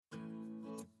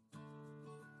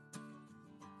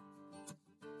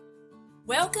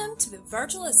Welcome to the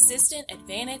Virtual Assistant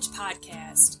Advantage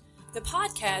podcast, the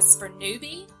podcast for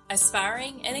newbie,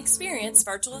 aspiring, and experienced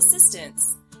virtual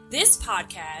assistants. This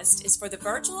podcast is for the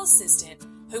virtual assistant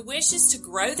who wishes to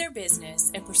grow their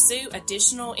business and pursue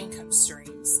additional income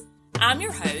streams. I'm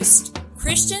your host,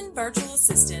 Christian Virtual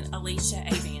Assistant Alicia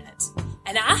Avant,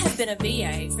 and I have been a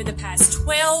VA for the past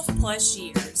 12 plus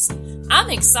years. I'm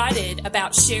excited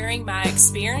about sharing my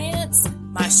experience,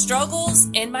 my struggles,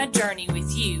 and my journey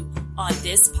with you on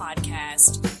this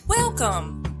podcast.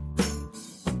 Welcome!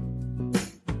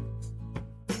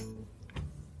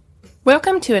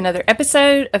 Welcome to another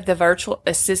episode of the Virtual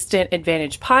Assistant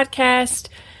Advantage podcast.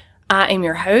 I am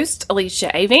your host,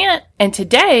 Alicia Avant, and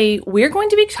today we're going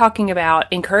to be talking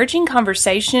about encouraging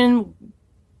conversation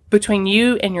between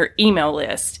you and your email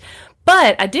list.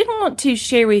 But I did want to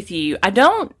share with you, I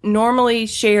don't normally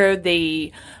share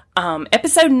the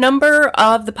episode number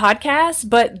of the podcast,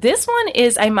 but this one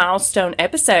is a milestone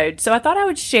episode. So I thought I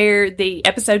would share the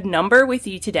episode number with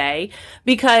you today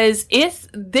because this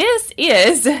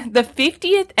is the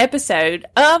 50th episode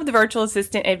of the Virtual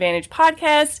Assistant Advantage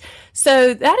podcast.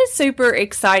 So that is super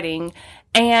exciting.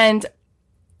 And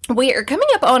we are coming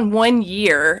up on 1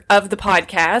 year of the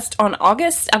podcast on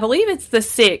August. I believe it's the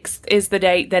 6th is the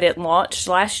date that it launched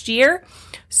last year.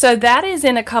 So that is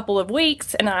in a couple of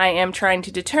weeks, and I am trying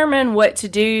to determine what to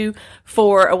do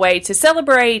for a way to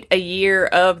celebrate a year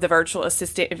of the Virtual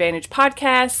Assistant Advantage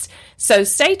podcast. So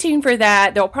stay tuned for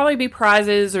that. There'll probably be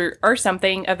prizes or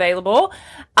something available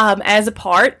as a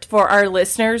part for our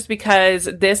listeners because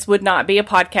this would not be a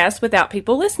podcast without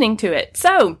people listening to it.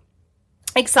 So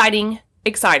exciting.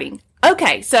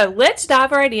 Okay, so let's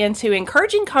dive right into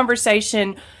encouraging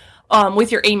conversation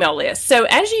with your email list. So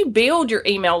as you build your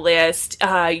email list,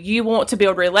 you want to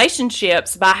build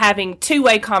relationships by having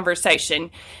two-way conversation.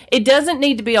 It doesn't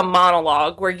need to be a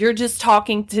monologue where you're just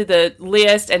talking to the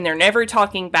list and they're never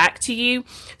talking back to you.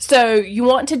 So you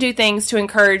want to do things to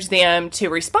encourage them to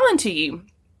respond to you.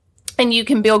 And you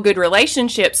can build good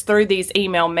relationships through these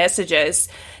email messages.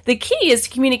 The key is to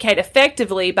communicate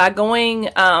effectively by going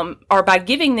or by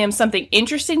giving them something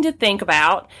interesting to think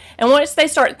about. And once they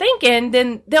start thinking,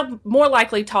 then they'll more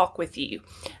likely talk with you.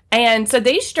 And so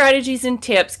these strategies and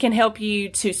tips can help you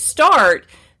to start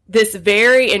this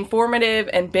very informative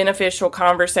and beneficial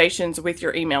conversations with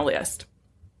your email list.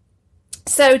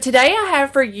 So today I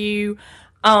have for you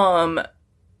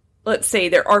let's see,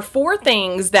 there are 4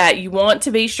 things that you want to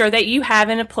be sure that you have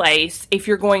in a place if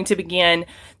you're going to begin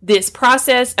this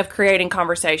process of creating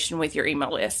conversation with your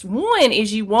email list. One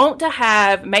is you want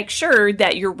to make sure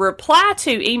that your reply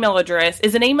to email address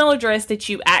is an email address that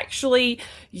you actually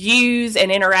use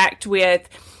and interact with,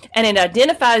 and it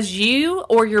identifies you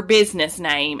or your business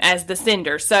name as the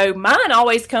sender. So mine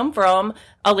always come from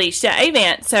Alicia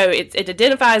Avant. So it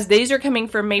identifies these are coming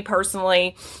from me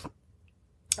personally.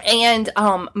 And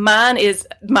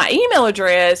my email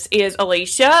address is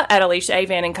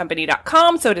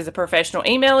alicia@aliciaavantandcompany.com. So it is a professional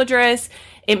email address.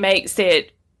 It makes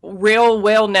it real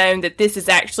well known that this is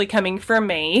actually coming from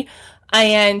me.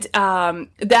 And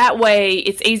that way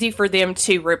it's easy for them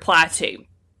to reply to.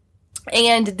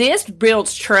 And this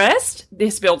builds trust.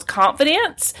 This builds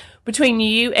confidence between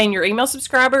you and your email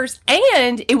subscribers.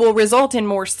 And it will result in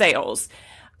more sales.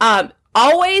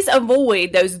 Always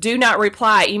avoid those do not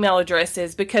reply email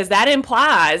addresses because that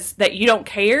implies that you don't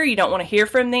care, you don't want to hear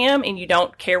from them, and you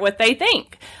don't care what they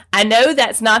think. I know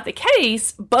that's not the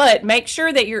case, but make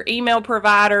sure that your email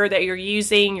provider that you're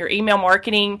using, your email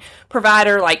marketing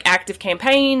provider like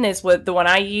ActiveCampaign is what the one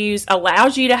I use,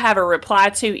 allows you to have a reply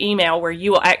to email where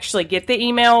you will actually get the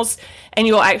emails and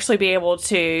you will actually be able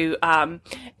to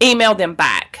email them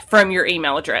back from your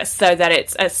email address so that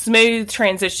it's a smooth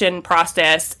transition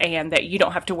process and that you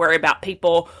don't have to worry about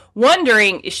people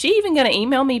wondering, is she even going to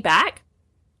email me back?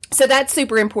 So that's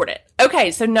super important.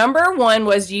 Okay, so number 1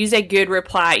 was use a good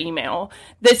reply email.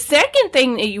 The second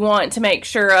thing that you want to make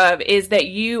sure of is that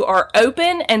you are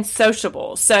open and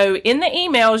sociable. So in the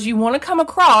emails, you want to come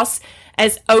across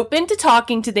as open to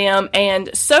talking to them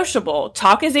and sociable.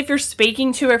 Talk as if you're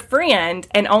speaking to a friend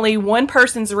and only one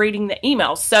person's reading the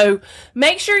email. So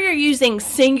make sure you're using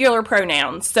singular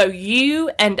pronouns. So you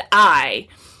and I.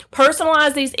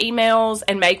 Personalize these emails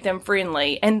and make them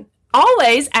friendly. And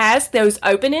always ask those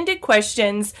open-ended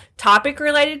questions,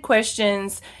 topic-related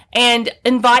questions, and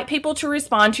invite people to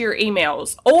respond to your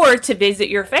emails or to visit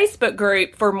your Facebook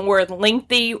group for more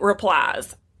lengthy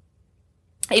replies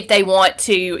if they want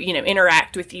to,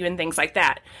 interact with you and things like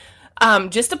that.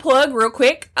 Just a plug real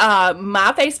quick,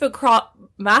 my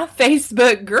my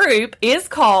Facebook group is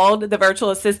called the Virtual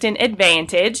Assistant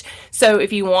Advantage. So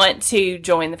if you want to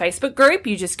join the Facebook group,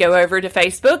 you just go over to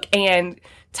Facebook and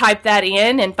type that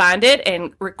in and find it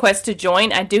and request to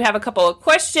join. I do have a couple of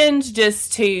questions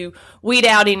just to weed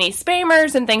out any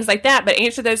spammers and things like that, but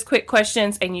answer those quick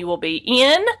questions and you will be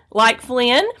in, like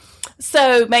Flynn.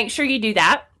 So make sure you do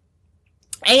that.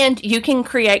 And you can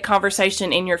create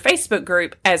conversation in your Facebook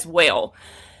group as well.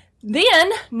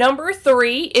 Then, number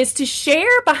 3 is to share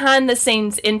behind the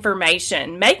scenes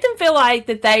information. Make them feel like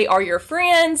that they are your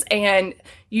friends and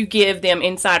you give them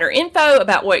insider info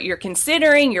about what you're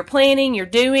considering, you're planning, you're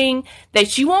doing,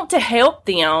 that you want to help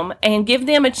them and give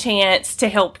them a chance to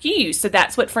help you. So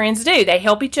that's what friends do. They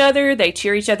help each other, they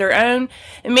cheer each other on.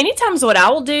 And many times what I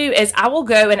will do is I will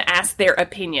go and ask their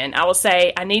opinion. I will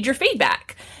say, I need your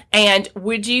feedback. And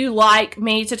would you like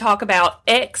me to talk about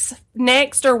X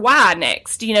next or Y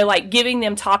next? You know, like giving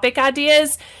them topic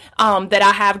ideas that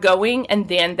I have going, and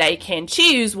then they can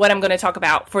choose what I'm going to talk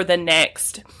about for the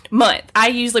next month. I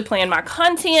usually plan my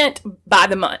content by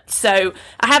the month. So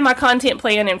I have my content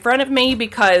plan in front of me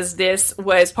because this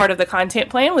was part of the content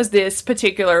plan, was this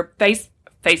particular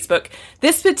Facebook,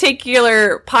 this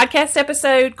particular podcast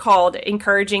episode called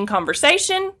Encouraging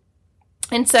Conversation.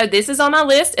 And so this is on my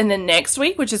list. And then next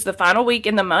week, which is the final week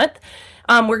in the month,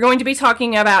 we're going to be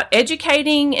talking about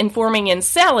educating, informing, and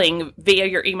selling via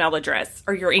your email address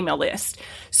or your email list.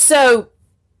 So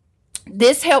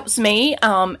this helps me,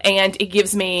 and it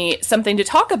gives me something to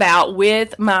talk about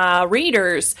with my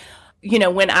readers. You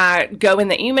know, when I go in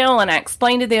the email and I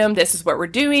explain to them, this is what we're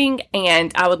doing,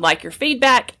 and I would like your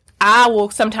feedback. I will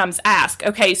sometimes ask,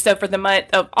 okay, so for the month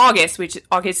of August, which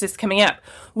August is coming up,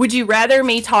 would you rather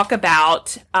me talk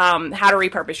about how to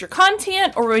repurpose your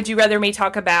content, or would you rather me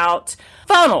talk about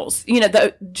funnels? You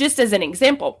know, just as an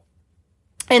example.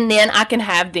 And then I can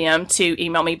have them to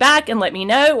email me back and let me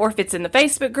know, or if it's in the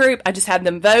Facebook group, I just have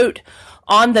them vote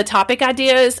on the topic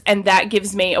ideas, and that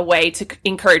gives me a way to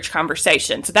encourage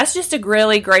conversation. So that's just a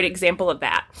really great example of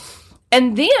that.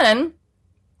 And then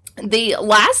the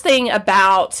last thing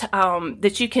about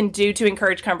that you can do to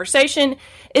encourage conversation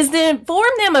is to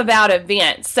inform them about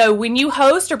events. So when you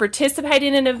host or participate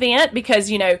in an event,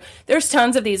 because, you know, there's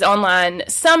tons of these online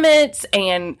summits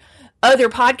and other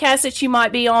podcasts that you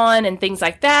might be on and things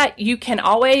like that, you can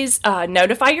always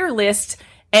notify your list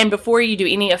and before you do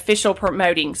any official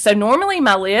promoting. So normally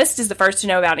my list is the first to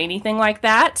know about anything like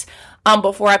that.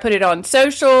 Before I put it on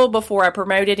social, before I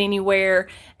promote it anywhere.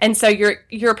 And so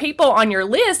your people on your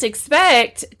list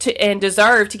expect to and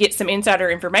deserve to get some insider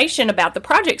information about the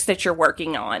projects that you're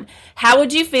working on. How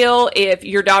would you feel if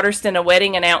your daughter sent a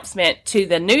wedding announcement to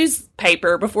the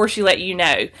newspaper before she let you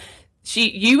know?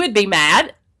 You would be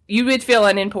mad. You would feel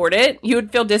unimportant. You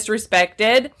would feel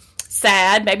disrespected,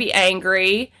 sad, maybe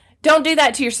angry. Don't do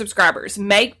that to your subscribers.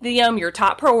 Make them your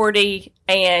top priority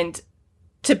and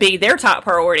to be their top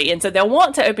priority. And so they'll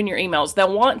want to open your emails.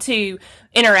 They'll want to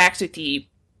interact with you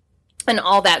and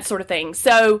all that sort of thing.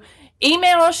 So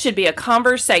email should be a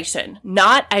conversation,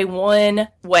 not a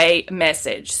one-way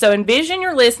message. So envision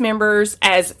your list members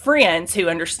as friends who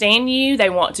understand you.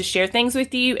 They want to share things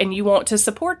with you, and you want to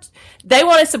support. They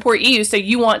want to support you, so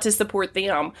you want to support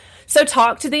them. So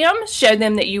talk to them, show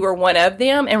them that you are one of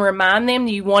them, and remind them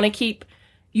that you want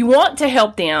to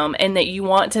help them and that you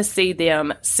want to see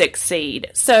them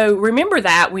succeed. So remember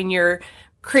that when you're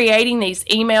creating these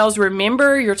emails,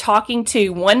 remember you're talking to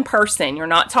one person. You're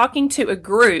not talking to a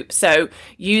group. So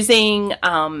using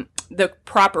the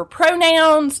proper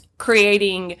pronouns,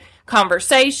 creating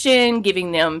conversation,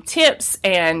 giving them tips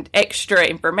and extra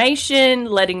information,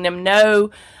 letting them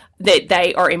know that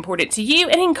they are important to you,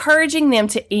 and encouraging them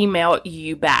to email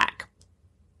you back.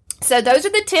 So those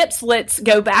are the tips. Let's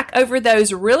go back over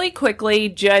those really quickly.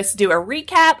 Just do a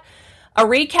recap. A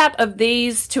recap of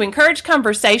these: to encourage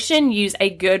conversation, use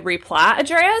a good reply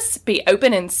address, be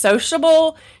open and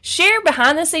sociable, share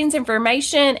behind the scenes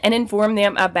information, and inform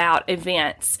them about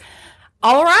events.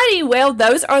 Alrighty, well,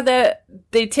 those are the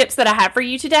tips that I have for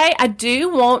you today. I do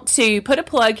want to put a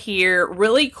plug here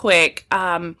really quick.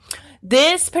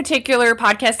 This particular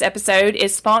podcast episode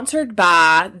is sponsored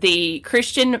by the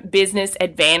Christian Business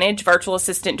Advantage Virtual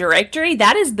Assistant Directory.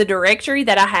 That is the directory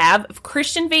that I have of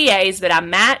Christian VAs that I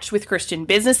match with Christian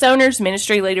business owners,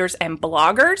 ministry leaders, and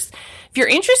bloggers. If you're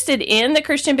interested in the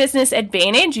Christian Business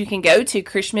Advantage, you can go to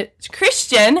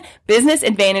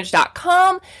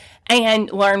christianbusinessadvantage.com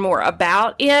and learn more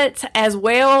about it, as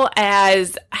well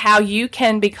as how you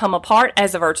can become a part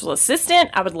as a virtual assistant.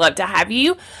 I would love to have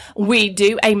you. We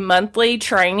do a monthly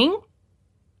training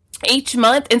each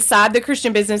month inside the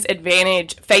Christian Business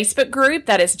Advantage Facebook group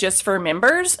that is just for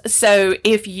members. So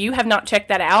if you have not checked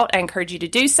that out, I encourage you to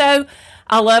do so.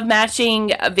 I love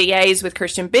matching VAs with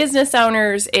Christian business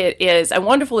owners. It is a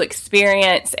wonderful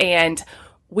experience, and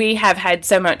we have had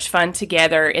so much fun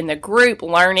together in the group,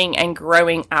 learning and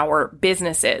growing our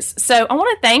businesses. So I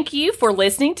want to thank you for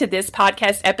listening to this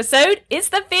podcast episode. It's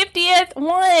the 50th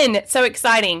one. So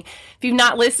exciting. If you've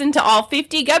not listened to all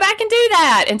 50, go back and do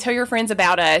that and tell your friends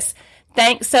about us.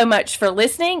 Thanks so much for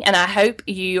listening, and I hope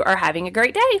you are having a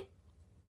great day.